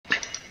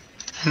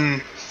Hmm.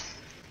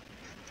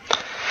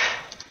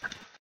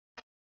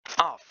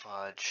 Oh,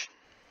 fudge.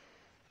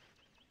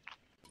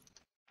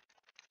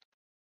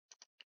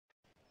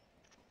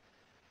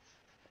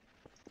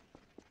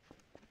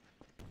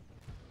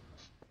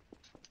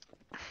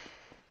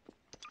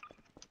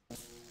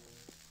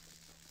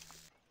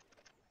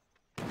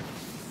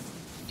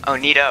 Oh,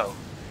 neato.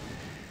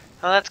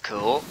 Oh, that's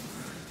cool.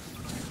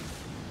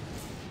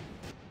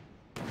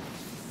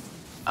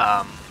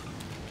 Um.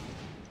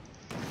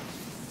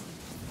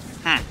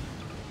 Hmm.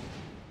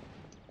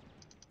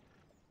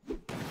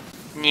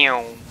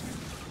 Meow.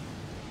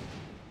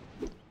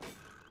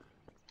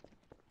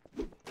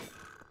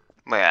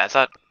 Wait, I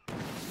thought...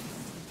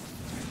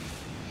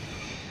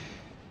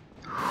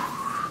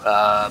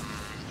 Um...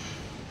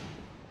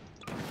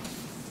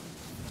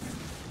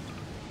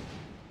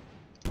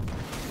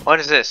 What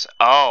is this?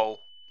 Oh.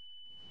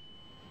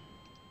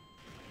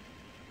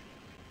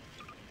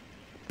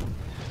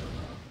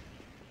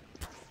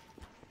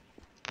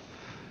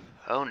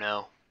 Oh,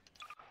 no.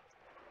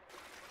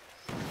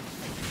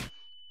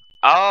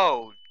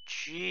 Oh,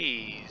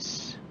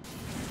 jeez.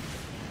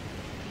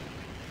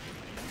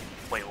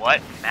 Wait,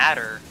 what?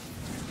 Matter?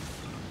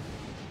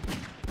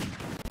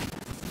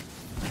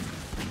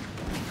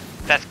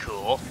 That's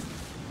cool.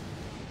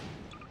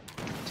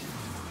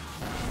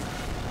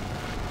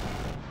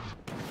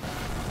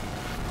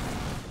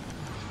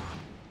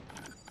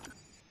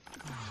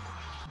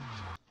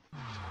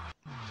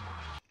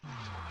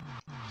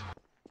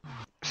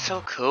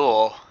 So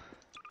cool.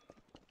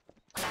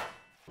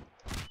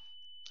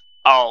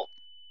 Oh.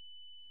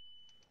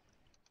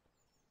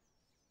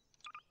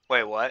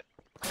 Wait, what?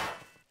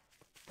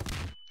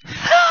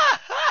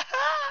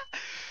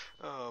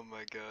 Oh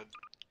my god.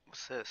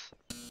 What's this?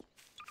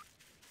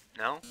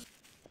 No?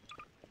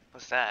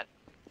 What's that?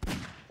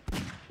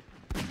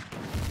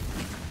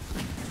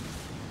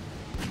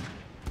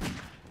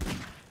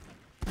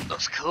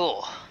 Looks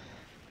cool.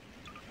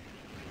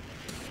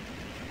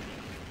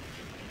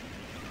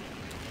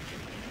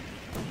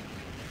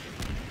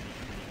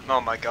 Oh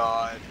my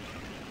god.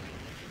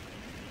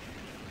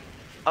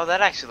 Oh,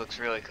 that actually looks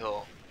really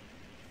cool.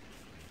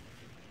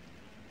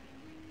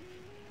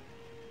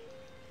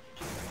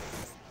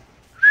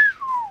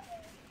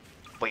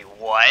 Wait,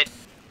 what?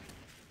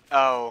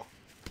 Oh.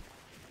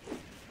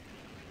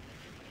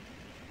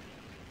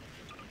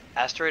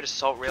 Asteroid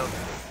assault railgun.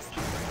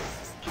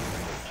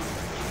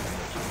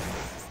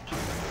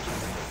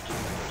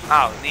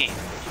 Oh, neat.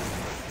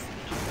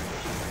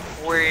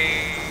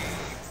 Whee!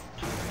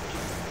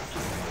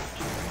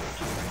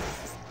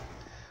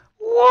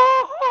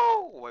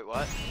 Whoa! Wait,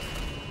 what?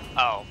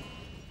 Oh.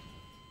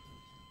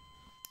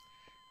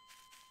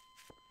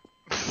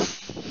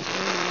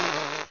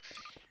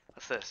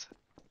 What's this?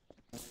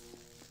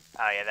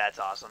 Oh yeah, that's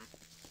awesome.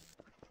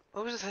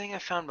 What was the thing I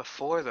found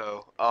before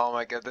though? Oh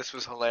my god, this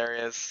was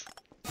hilarious.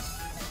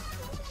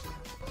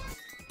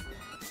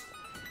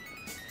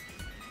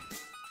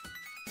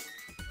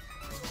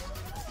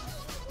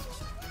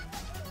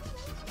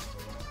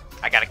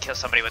 I gotta kill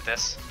somebody with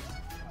this.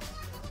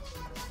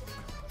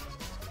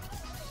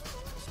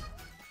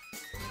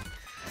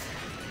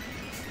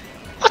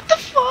 What the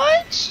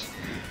fudge?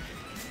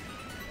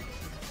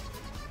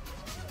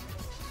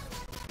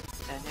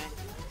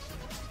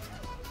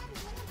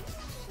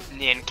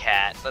 Nyan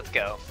cat, let's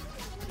go.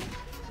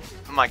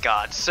 Oh my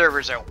god,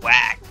 servers are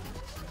whack.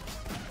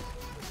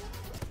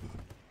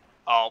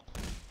 Oh,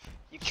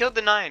 you killed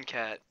the Nyan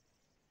cat.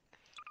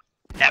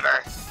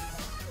 Never.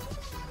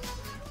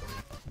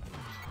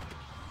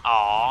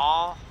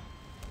 Aww.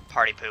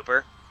 Party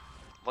pooper.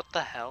 What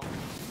the hell?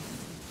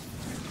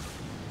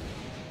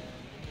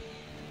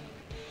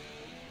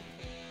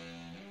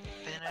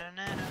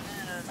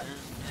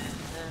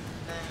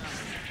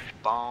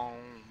 Boom,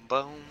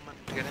 boom,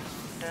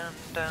 down,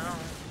 down.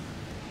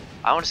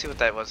 I want to see what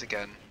that was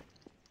again.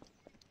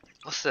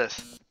 What's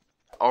this?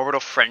 Orbital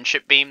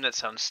friendship beam that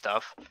sounds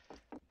stuff.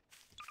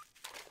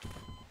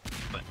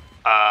 But,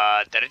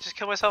 did I just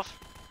kill myself?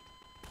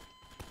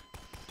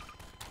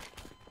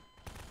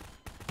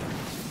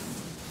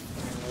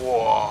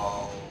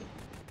 Whoa.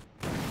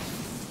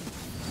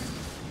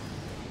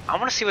 I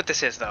want to see what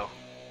this is though.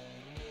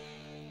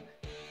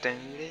 Dun,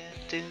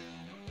 dun, dun.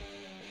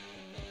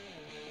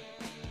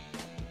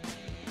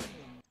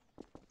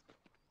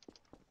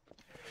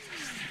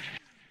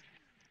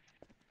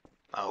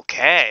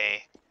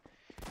 Okay.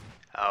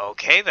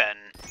 Okay then.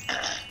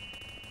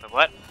 Wait,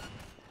 what?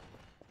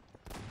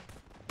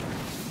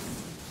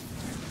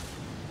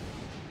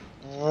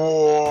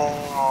 Whoa.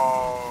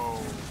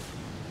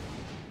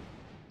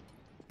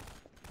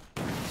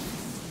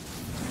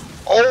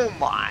 Oh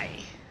my.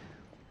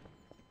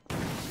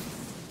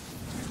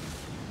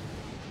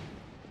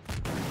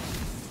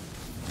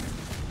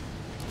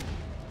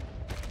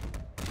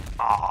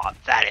 Aw,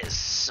 that is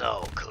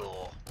so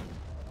cool.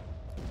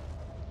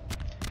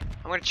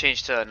 I'm gonna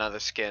change to another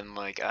skin,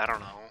 like, I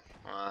don't know.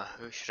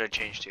 Who should I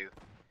change to?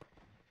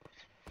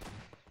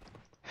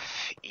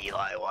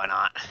 Eli, why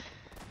not?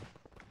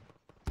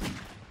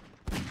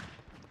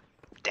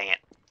 Dang it.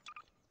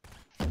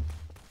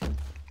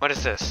 What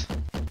is this?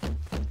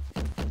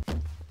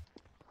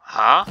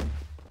 Huh?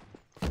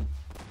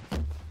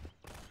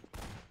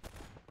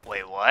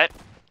 Wait, what?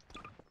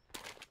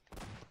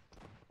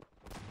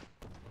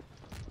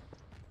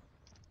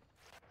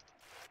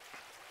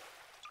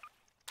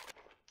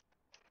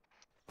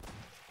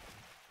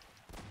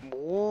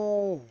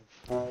 Whoa.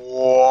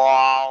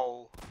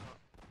 Wow.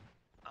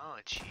 Oh,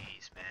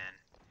 jeez, man.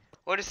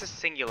 What is this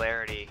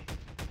singularity?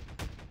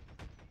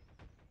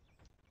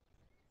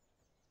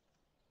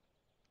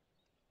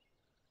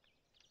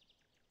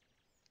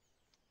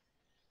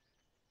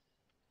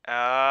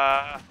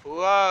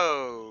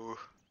 Whoa.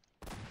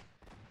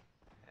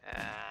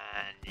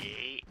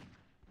 Neat.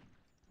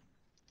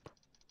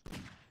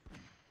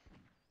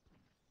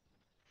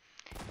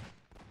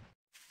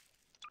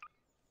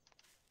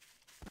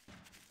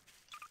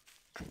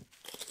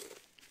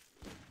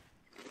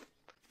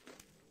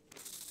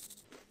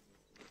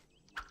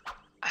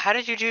 How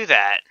did you do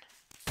that?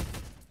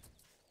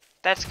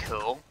 That's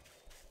cool.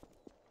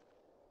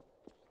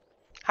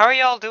 How are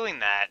y'all doing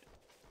that?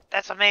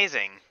 That's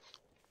amazing.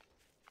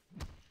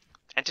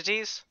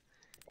 Entities?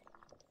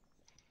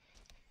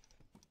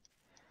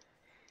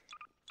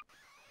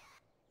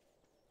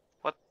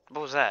 What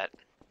was that?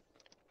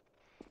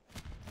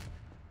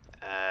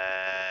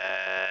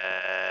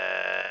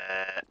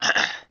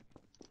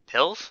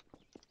 Pills?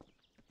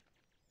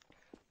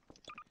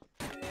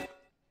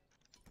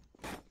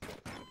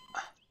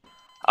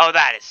 Oh,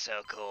 that is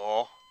so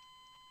cool.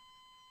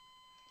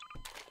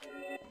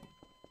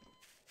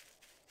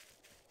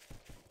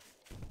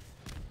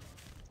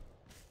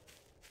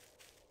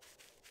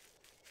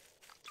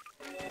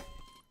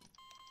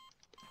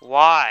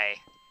 Why?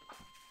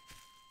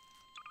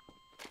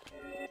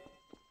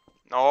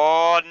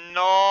 Oh,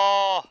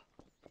 no!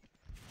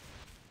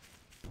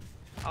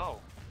 Oh.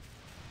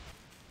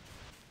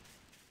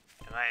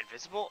 Am I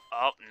invisible?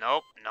 Oh,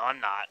 nope. No, I'm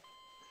not.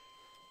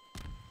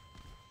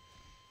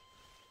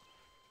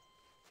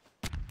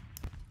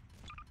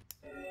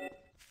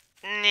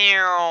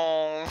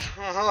 No.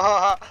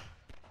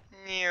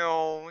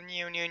 No,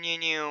 no, no, no,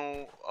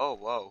 no. Oh,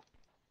 whoa.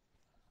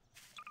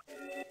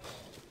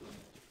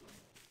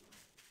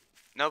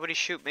 Nobody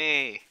shoot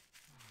me.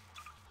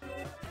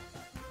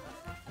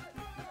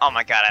 Oh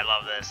my god, I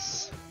love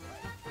this.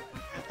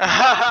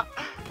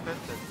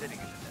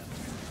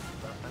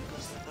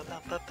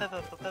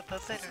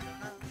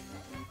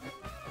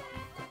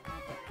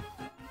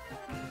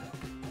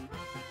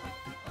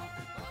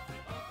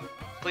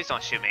 Please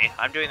don't shoot me.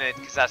 I'm doing the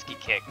Kazaski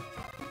kick.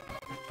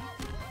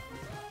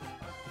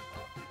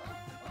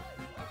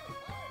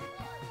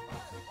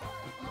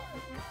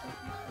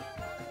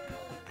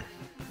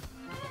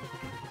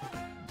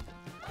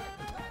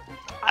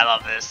 I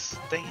love this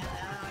thing.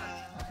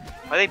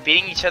 Are they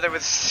beating each other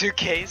with a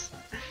suitcase?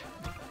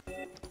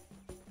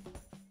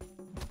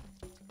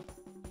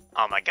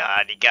 Oh my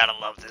god, you gotta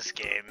love this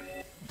game.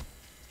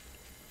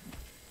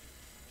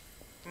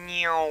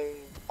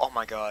 Oh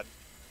my god.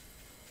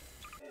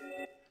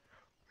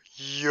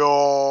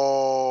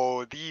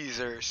 Yo, these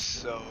are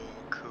so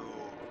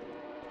cool.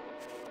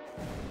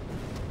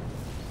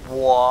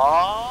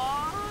 What?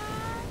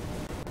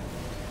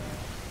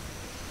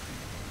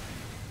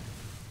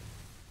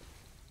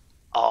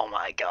 Oh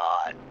my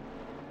god.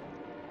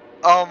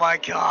 Oh my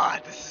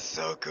god, this is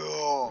so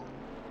cool.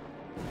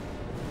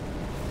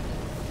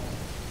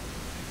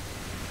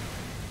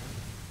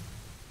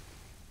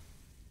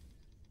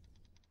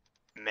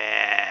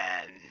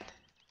 Man.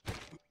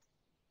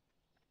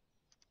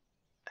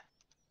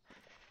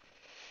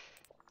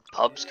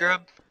 Pub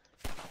scrub?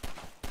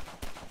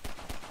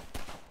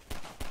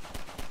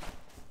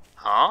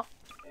 Huh?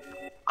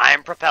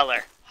 I'm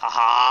propeller. Ha ha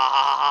ha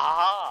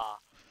ha ha.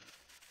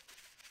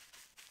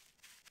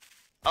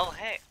 Oh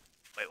hey.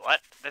 Wait, what?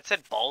 That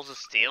said balls of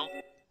steel?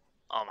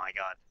 Oh my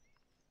god.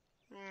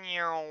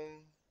 Meow.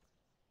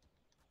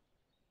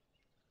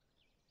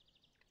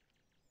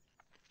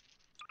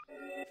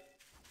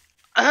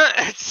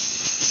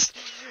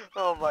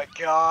 Oh my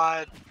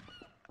god.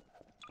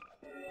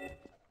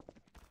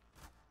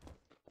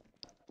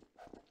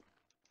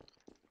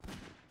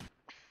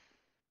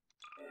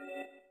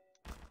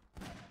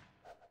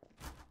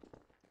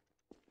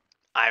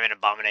 I'm an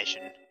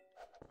abomination.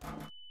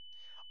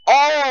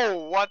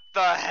 Oh, what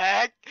the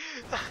heck?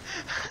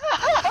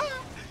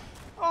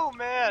 Oh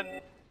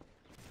man.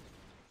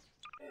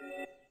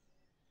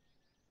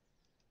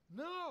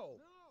 No!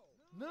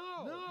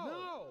 No!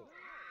 No!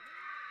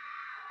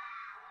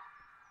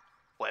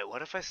 Wait,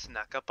 what if I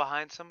snuck up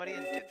behind somebody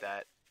and did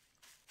that?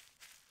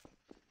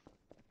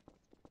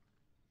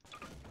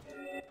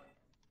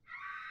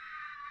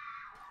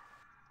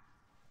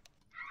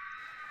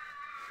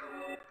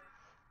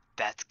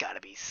 That's gotta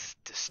be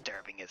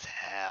disturbing as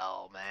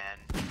hell, man.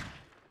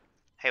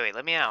 Hey, wait,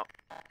 let me out.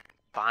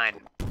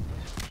 Fine.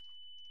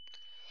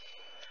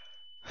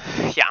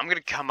 Yeah, I'm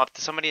gonna come up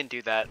to somebody and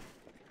do that.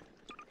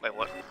 Wait,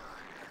 what?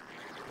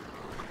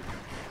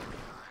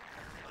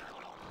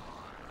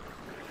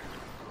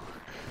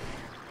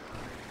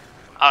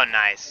 Oh,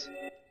 nice.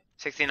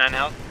 69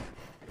 health?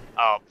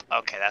 Oh,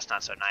 okay, that's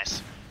not so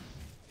nice.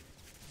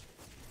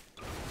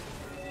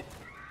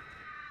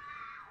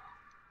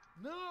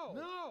 No!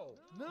 No!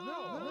 No!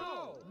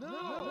 No!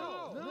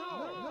 No! No!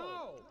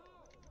 No!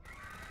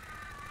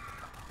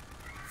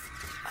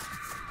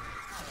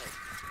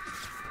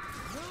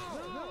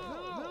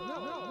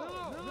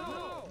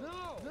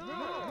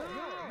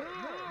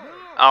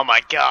 Oh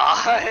my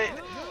god!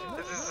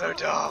 This is so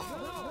dumb.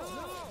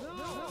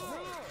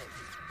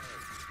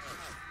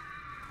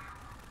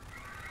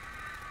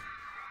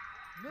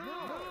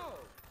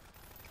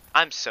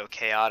 I'm so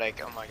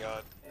chaotic, oh my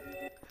god.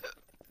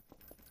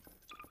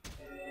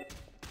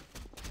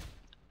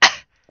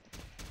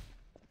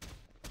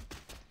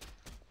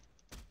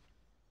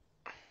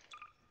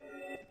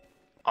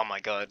 Oh my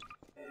god.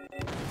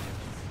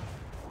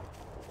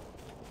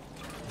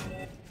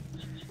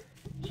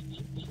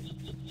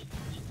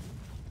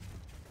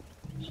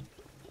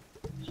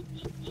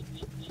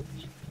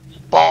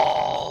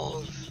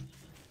 Balls!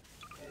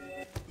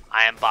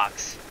 I am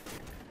Box.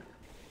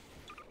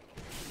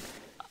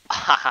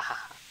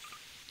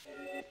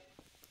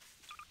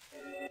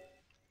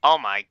 Oh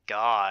my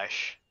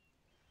gosh.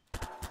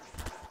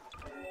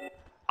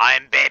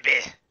 I'm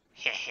baby.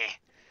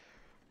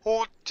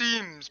 Whole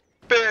team's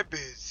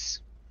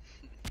babies.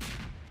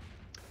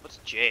 What's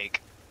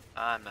Jake?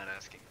 I'm not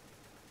asking.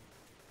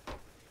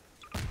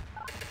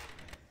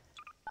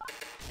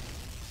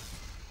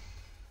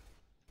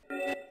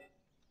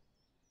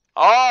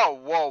 Oh,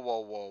 whoa, whoa,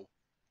 whoa.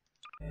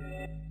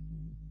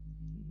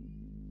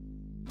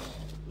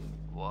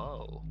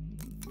 Whoa.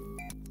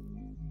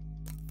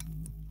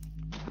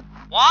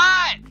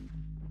 What?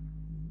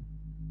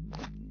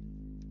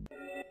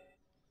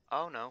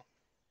 Oh no.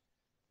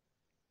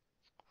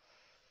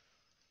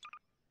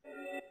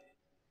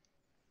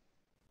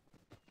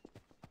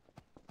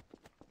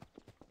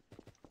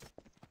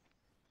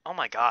 Oh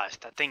my gosh,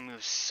 that thing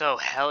moves so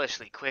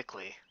hellishly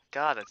quickly.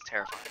 God, that's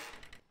terrifying.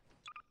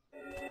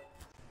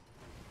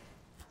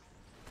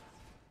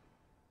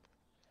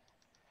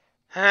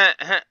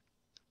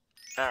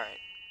 Alright.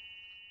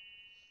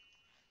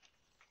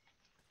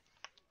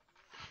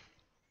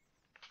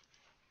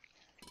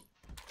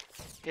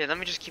 Yeah, let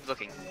me just keep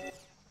looking.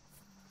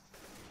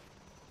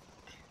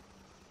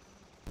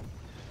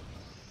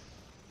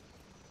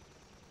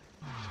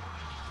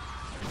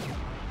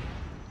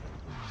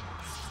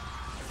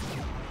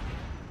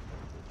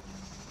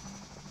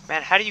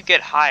 Man, how do you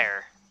get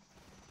higher?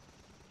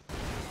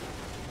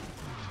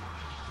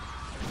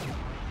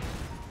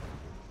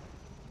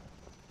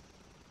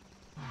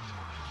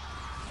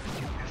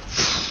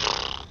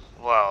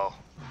 Whoa.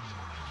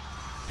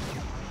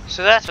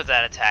 So that's what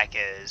that attack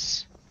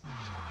is.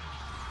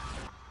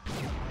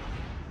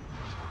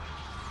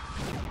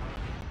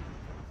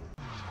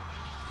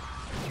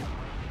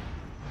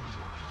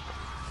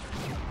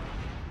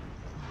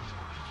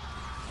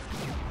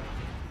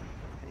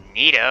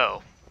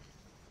 Neato.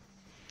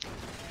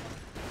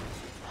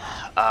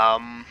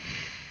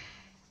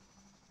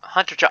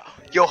 Hunter Chopper.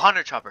 Yo,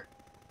 Hunter Chopper.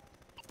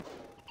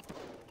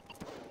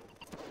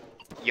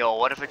 Yo,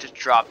 what if it just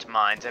dropped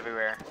mines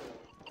everywhere?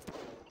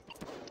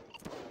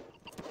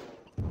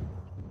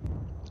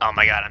 Oh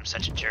my god, I'm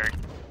such a jerk.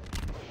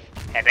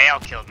 Hey, they all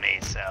killed me,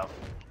 so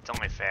it's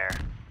only fair.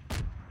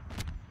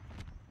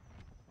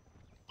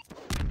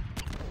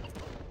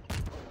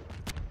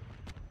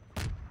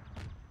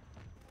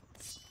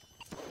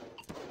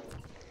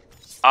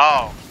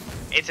 Oh,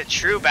 it's a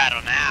true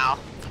battle now.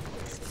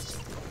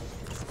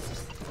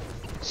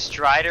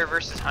 Strider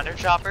versus Hunter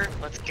Chopper?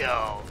 Let's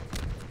go.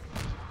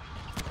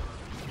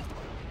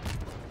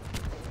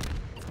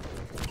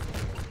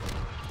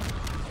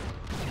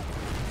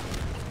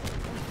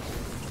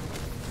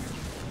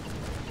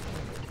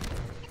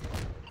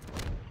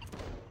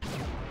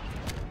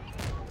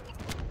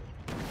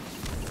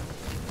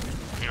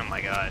 Oh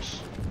my gosh.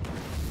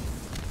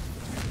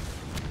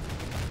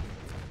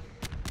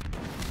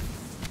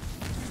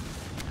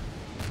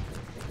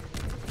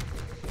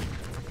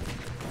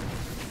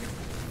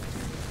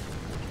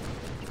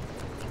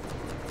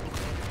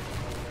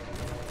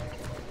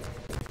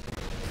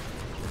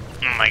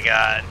 Oh my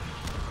god.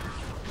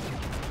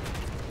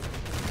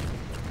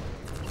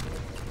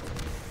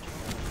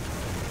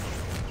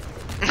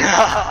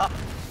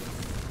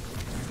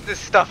 This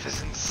stuff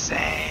is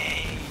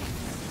insane.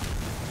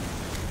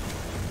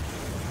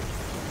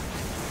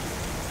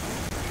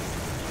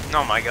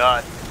 Oh my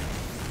god.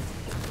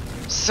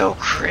 So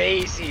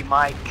crazy,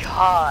 my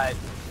god.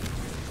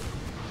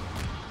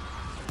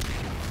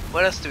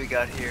 What else do we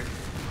got here?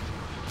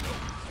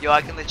 Yo,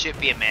 I can legit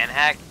be a man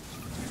hack.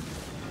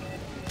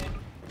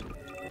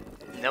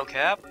 No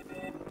cap?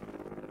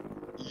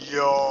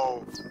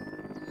 Yo.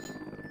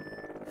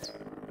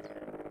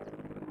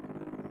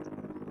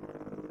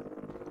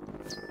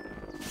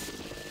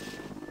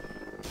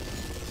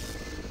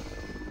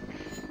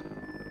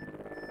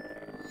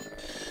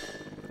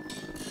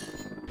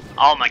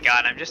 Oh my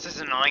god, I'm just as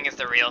annoying as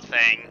the real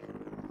thing.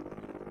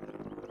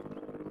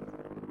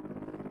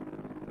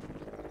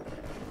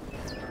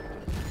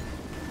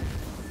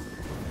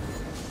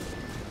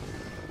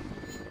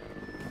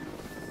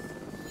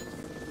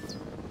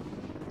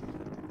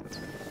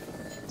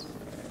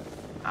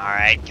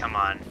 Alright, come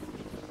on.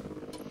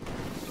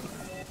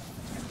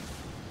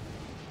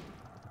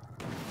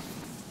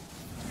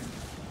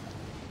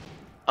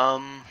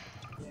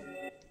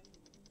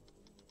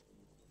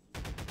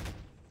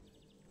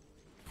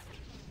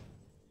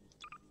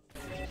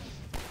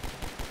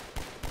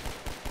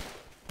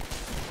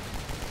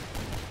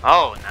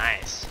 Oh,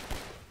 nice.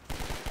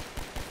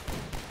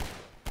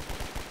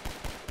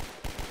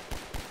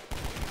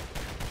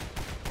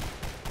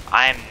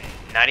 I'm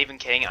not even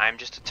kidding, I'm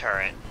just a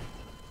turret.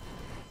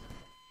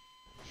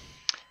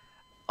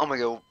 Oh my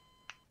god,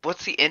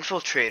 what's the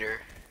infiltrator?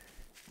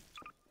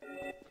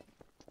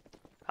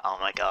 Oh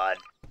my god.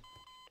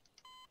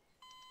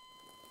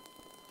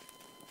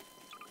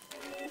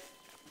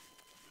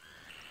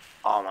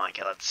 Oh my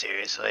god,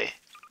 seriously?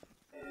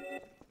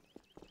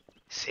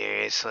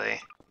 Seriously?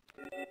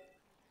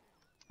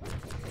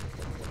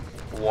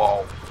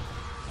 Whoa.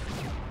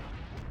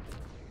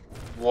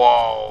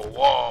 Whoa,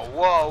 whoa,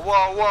 whoa,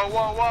 whoa, whoa,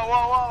 whoa, whoa,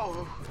 whoa,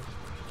 whoa!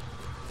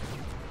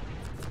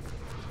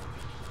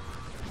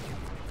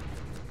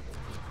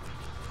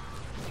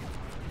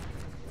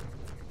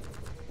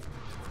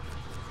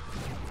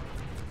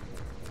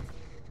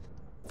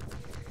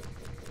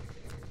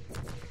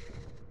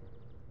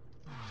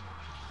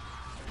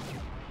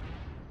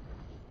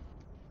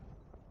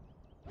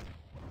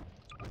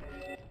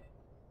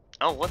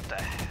 Oh, what the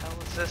hell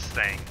is this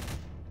thing?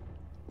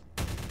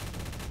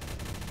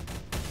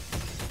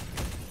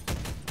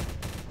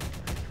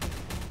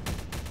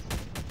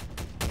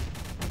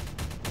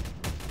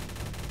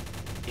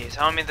 You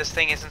telling me this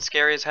thing isn't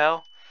scary as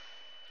hell?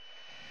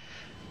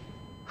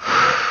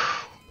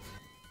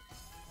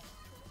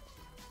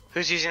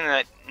 Who's using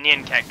that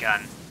Nyan-Cat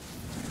gun?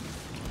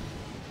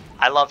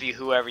 I love you,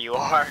 whoever you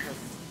are.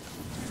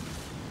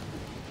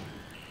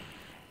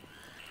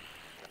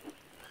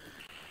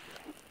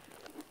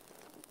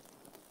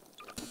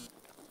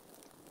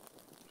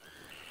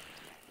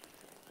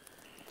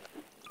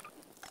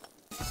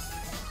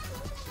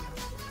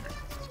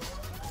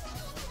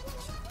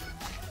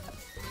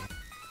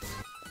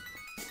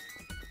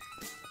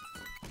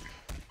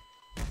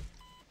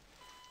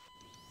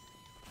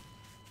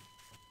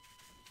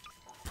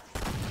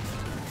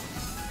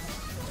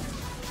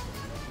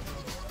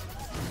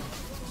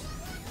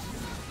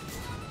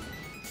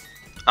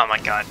 Oh my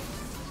god.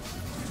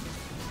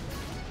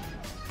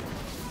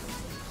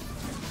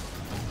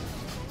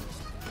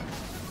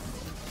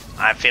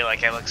 I feel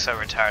like I look so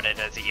retarded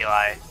as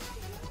Eli.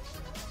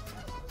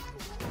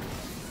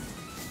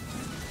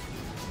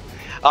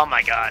 Oh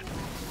my god.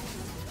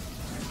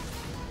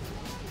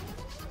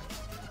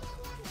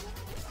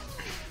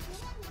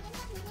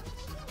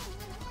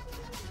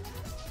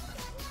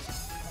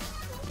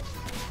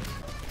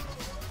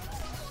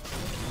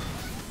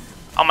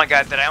 Oh my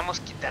god, did I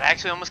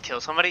actually almost kill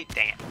somebody?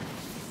 Dang it.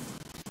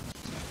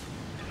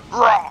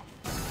 Raw!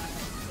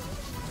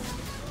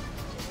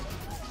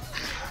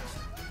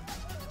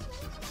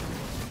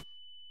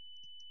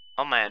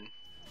 Oh man.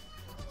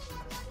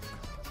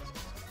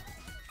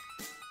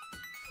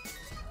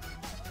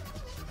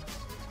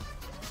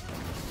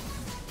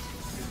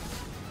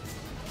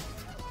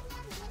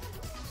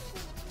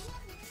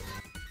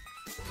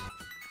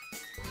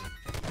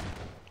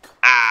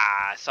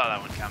 Ah, I saw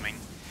that one coming.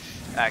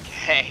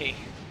 Okay.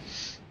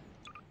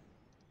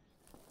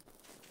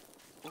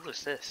 What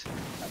was this?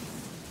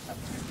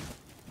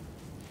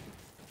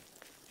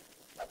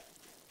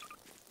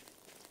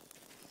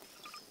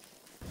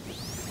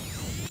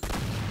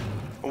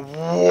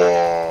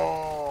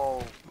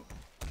 Whoa!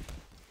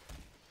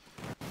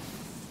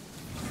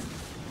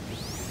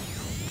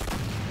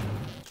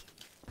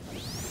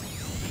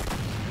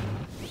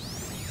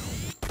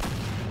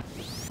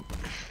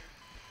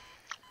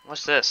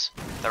 What's this?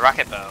 The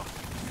rocket bow.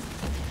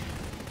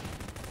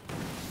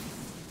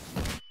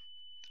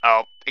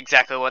 Oh,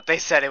 exactly what they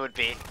said it would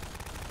be.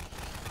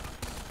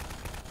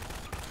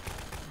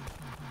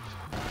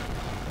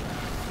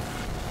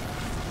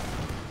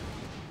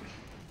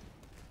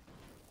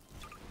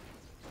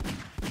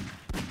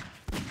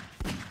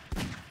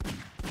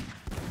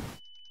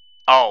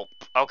 Oh,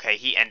 okay,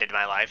 he ended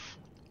my life.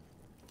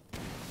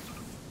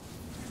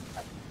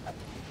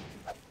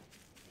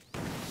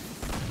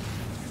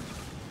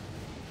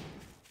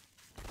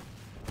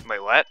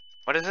 Wait, what?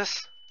 What is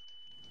this?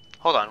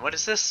 Hold on, what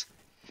is this?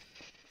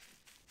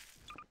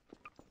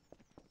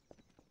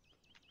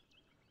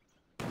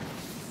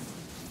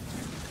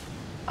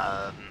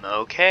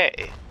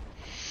 Okay.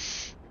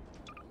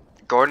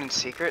 Gordon's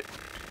secret?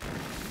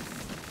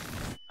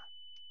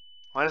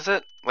 What is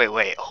it?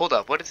 Wait, hold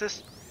up, what is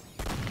this?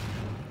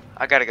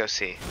 I gotta go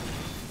see.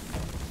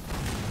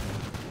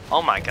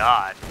 Oh my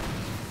god.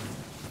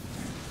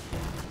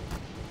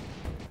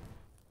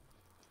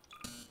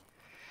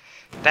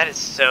 That is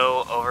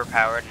so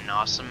overpowered and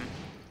awesome.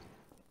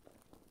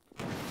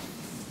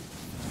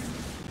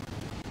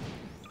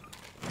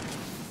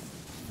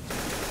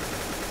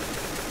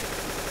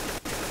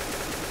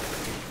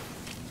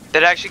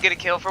 Did I actually get a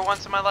kill for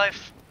once in my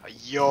life?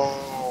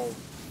 Yo!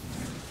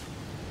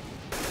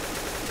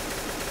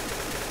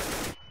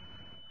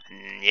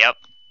 Yep.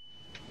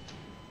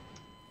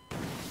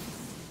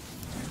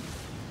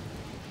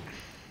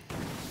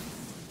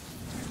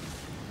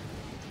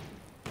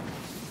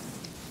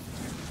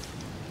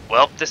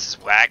 Well, this is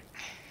whack.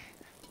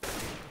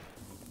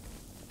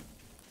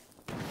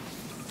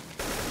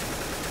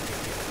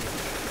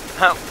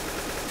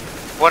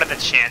 What are the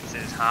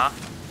chances, huh?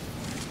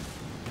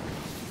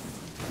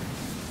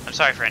 I'm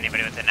sorry for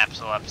anybody with an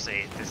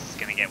epilepsy. This is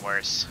gonna get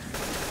worse.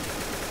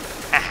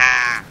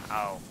 Haha!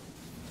 Oh.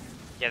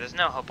 Yeah, there's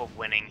no hope of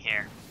winning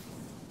here.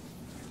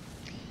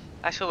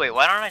 Actually, wait,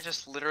 why don't I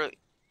just literally...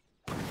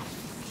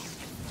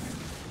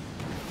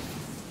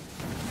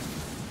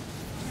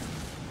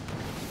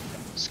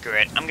 Screw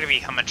it, I'm gonna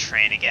become a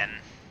train again.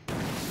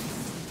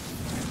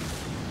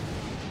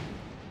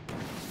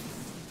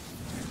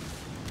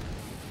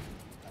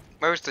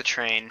 Where's the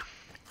train?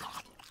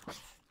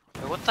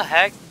 Wait, what the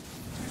heck?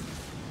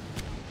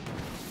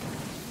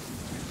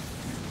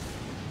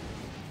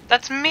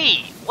 That's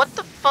me! What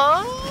the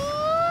fuck?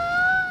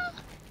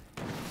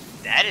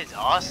 That is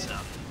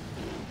awesome.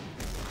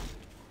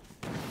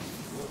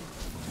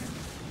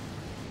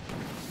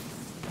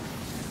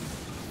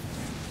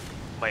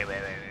 Wait, what?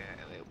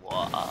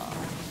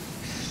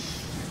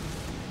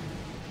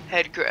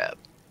 Head crab.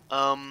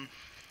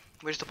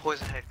 Where's the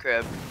poison head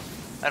crab?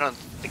 I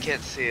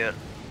can't see it.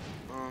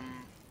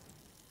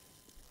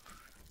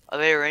 Are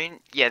they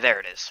arranged? Yeah,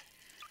 there it is.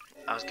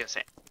 I was gonna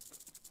say.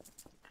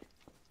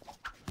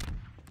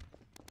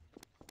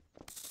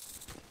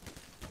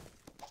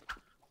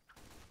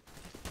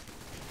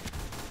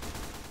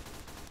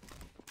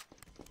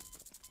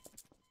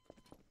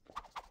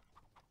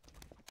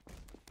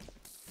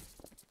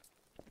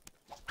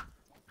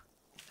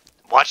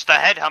 Watch the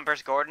head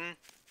humpers, Gordon.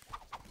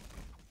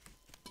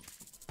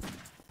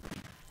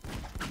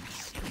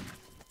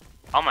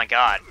 Oh my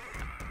god.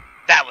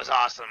 That was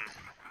awesome.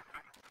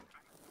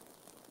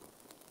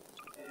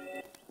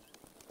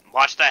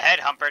 Watch the head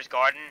humpers,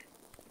 Gordon.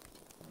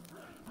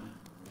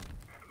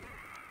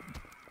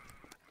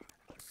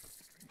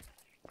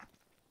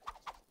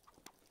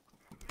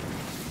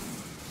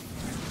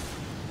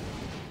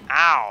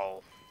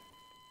 Ow.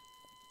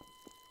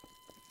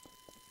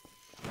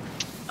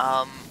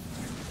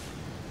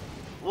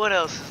 What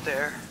else is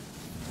there?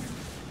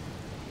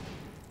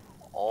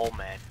 Oh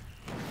man.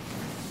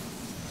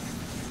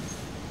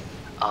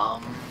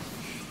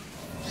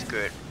 Screw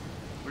it.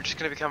 We're just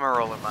gonna become a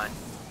roller mine.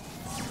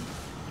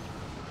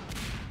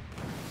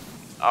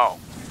 Oh,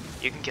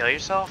 you can kill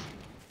yourself?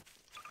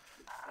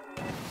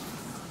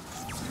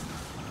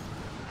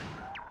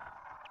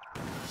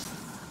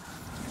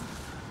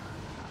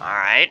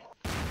 Alright.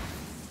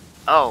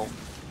 Oh.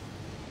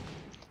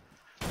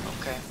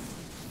 Okay.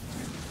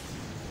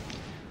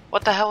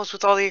 What the hell is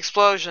with all the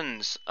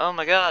explosions? Oh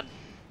my god.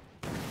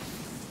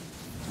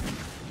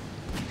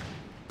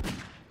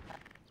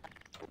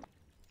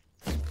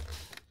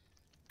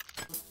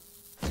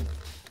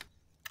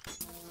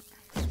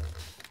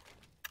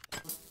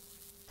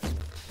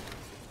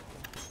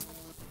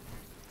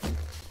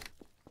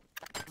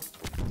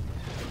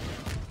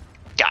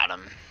 Got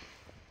him.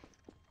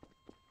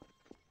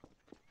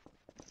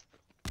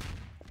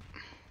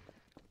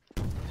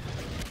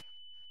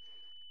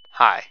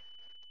 Hi.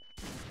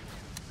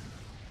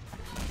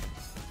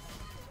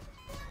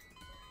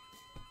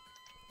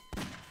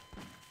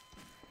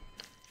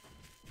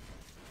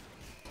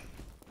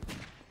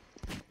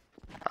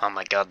 Oh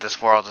my god,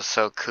 this world is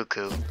so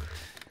cuckoo.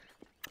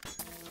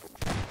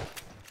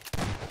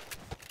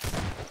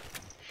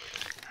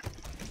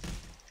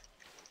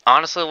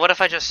 Honestly, what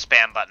if I just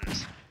spam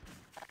buttons?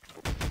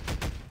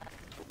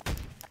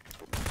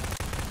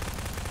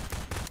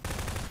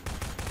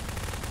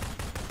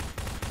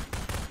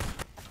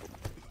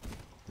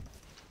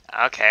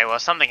 Okay, well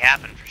something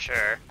happened for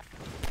sure.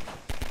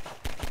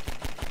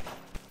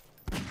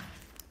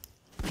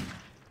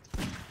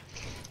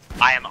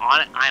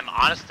 I'm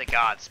honest to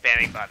God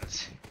spamming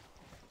buttons.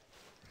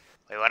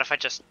 Wait, what if I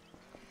just...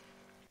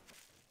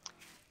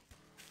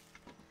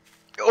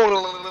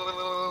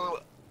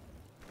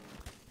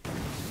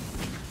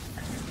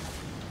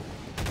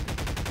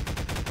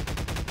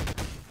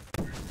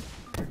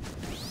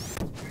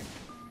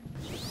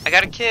 I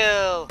got a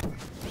kill!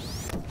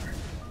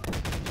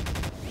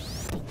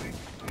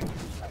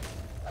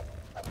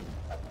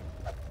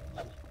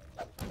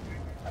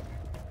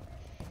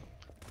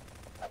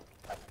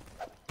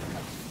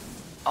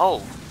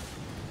 Oh.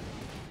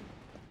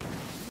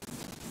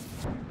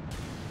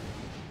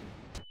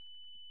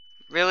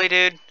 Really,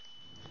 dude?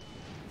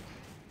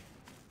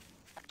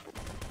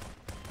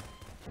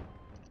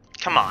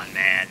 Come on,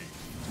 man.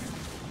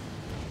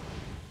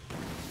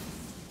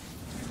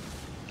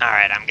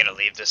 Alright, I'm gonna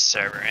leave this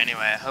server. Anyway,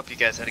 I hope you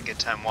guys had a good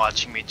time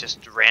watching me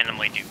just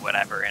randomly do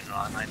whatever in an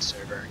online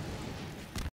server.